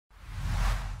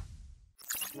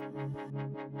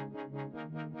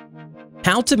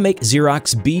How to make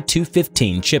XEROX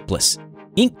B215 chipless.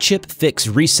 INKCHIP FIX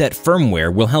Reset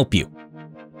Firmware will help you.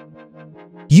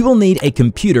 You will need a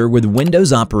computer with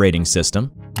Windows operating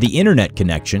system, the internet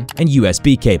connection, and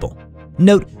USB cable.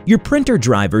 Note, your printer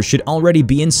driver should already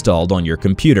be installed on your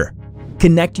computer.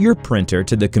 Connect your printer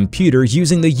to the computer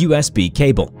using the USB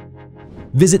cable.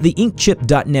 Visit the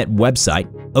inkchip.net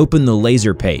website, open the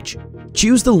laser page.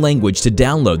 Choose the language to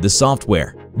download the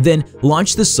software. Then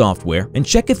launch the software and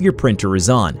check if your printer is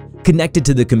on, connected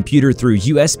to the computer through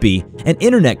USB, an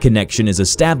internet connection is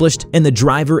established, and the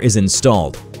driver is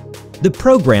installed. The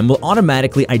program will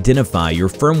automatically identify your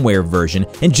firmware version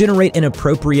and generate an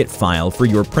appropriate file for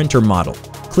your printer model.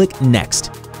 Click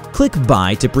Next. Click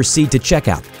Buy to proceed to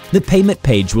checkout. The payment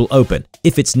page will open.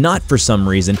 If it's not for some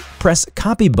reason, press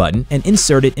Copy button and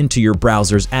insert it into your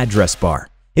browser's address bar.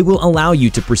 It will allow you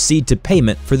to proceed to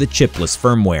payment for the chipless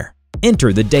firmware.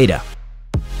 Enter the data.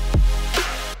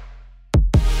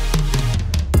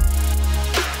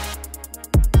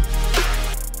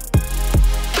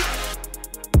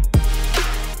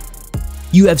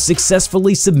 You have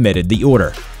successfully submitted the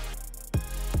order.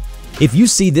 If you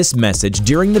see this message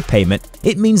during the payment,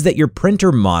 it means that your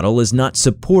printer model is not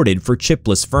supported for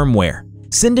chipless firmware.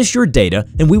 Send us your data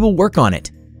and we will work on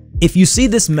it. If you see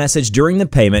this message during the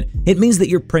payment, it means that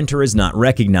your printer is not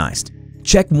recognized.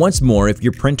 Check once more if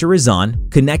your printer is on,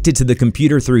 connected to the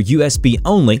computer through USB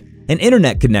only, an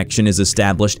internet connection is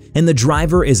established, and the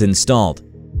driver is installed.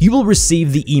 You will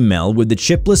receive the email with the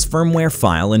chipless firmware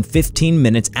file in 15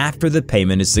 minutes after the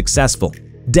payment is successful.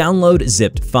 Download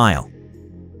zipped file.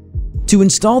 To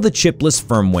install the chipless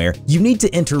firmware, you need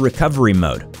to enter recovery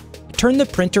mode. Turn the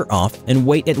printer off and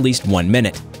wait at least 1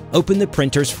 minute. Open the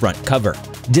printer's front cover.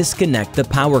 Disconnect the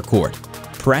power cord.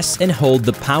 Press and hold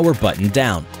the power button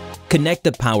down. Connect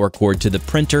the power cord to the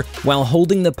printer while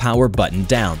holding the power button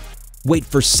down. Wait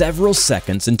for several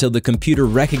seconds until the computer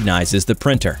recognizes the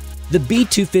printer. The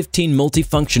B215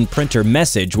 multifunction printer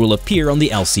message will appear on the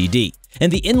LCD,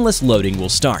 and the endless loading will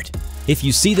start. If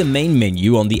you see the main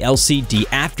menu on the LCD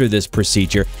after this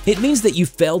procedure, it means that you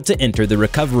failed to enter the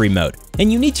recovery mode,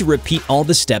 and you need to repeat all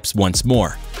the steps once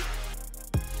more.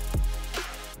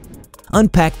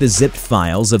 Unpack the zipped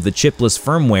files of the chipless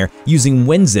firmware using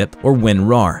WinZip or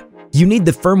WinRAR. You need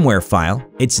the firmware file.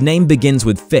 Its name begins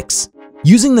with FIX.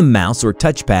 Using the mouse or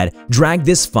touchpad, drag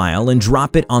this file and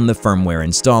drop it on the firmware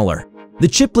installer. The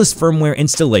chipless firmware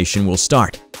installation will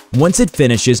start. Once it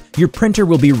finishes, your printer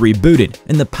will be rebooted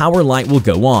and the power light will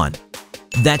go on.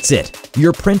 That's it.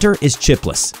 Your printer is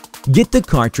chipless. Get the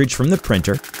cartridge from the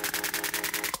printer,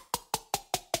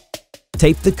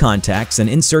 tape the contacts and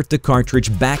insert the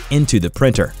cartridge back into the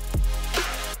printer.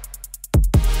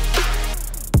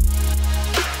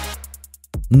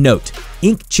 Note: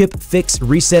 INKCHIP FIX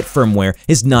Reset Firmware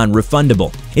is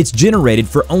non-refundable. It's generated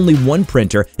for only one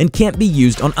printer and can't be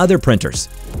used on other printers.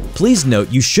 Please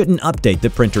note you shouldn't update the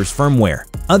printer's firmware.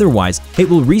 Otherwise, it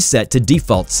will reset to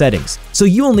default settings, so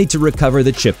you will need to recover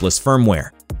the chipless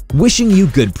firmware. Wishing you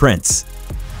good prints!